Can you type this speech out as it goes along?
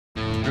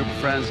group of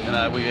friends,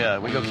 and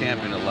we go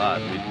camping a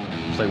lot. We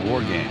play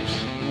war games.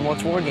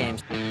 What's war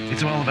games?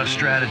 It's all about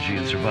strategy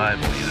and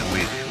survival. You know, we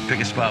pick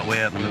a spot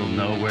way out in the middle of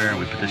nowhere, and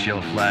we put this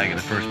yellow flag, and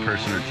the first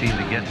person or team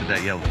to get to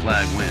that yellow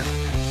flag wins.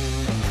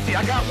 See,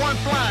 I got one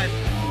flag.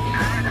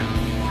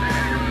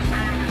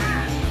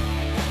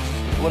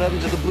 What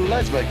happened to the blue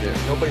lights back there?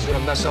 Nobody's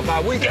gonna mess up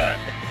our weekend.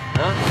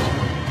 Huh?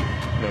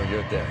 No,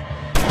 you're dead.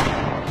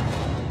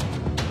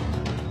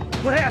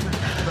 What happened?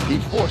 He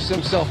forced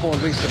himself on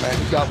Lisa, man.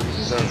 He got what he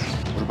deserved.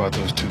 What about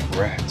those two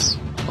rats?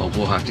 Well,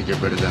 we'll have to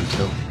get rid of them,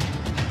 too.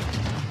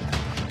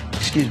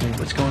 Excuse me,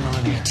 what's going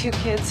on here? Two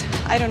kids.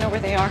 I don't know where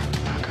they are.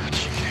 I got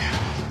you.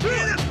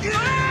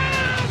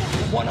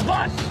 One of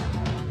us.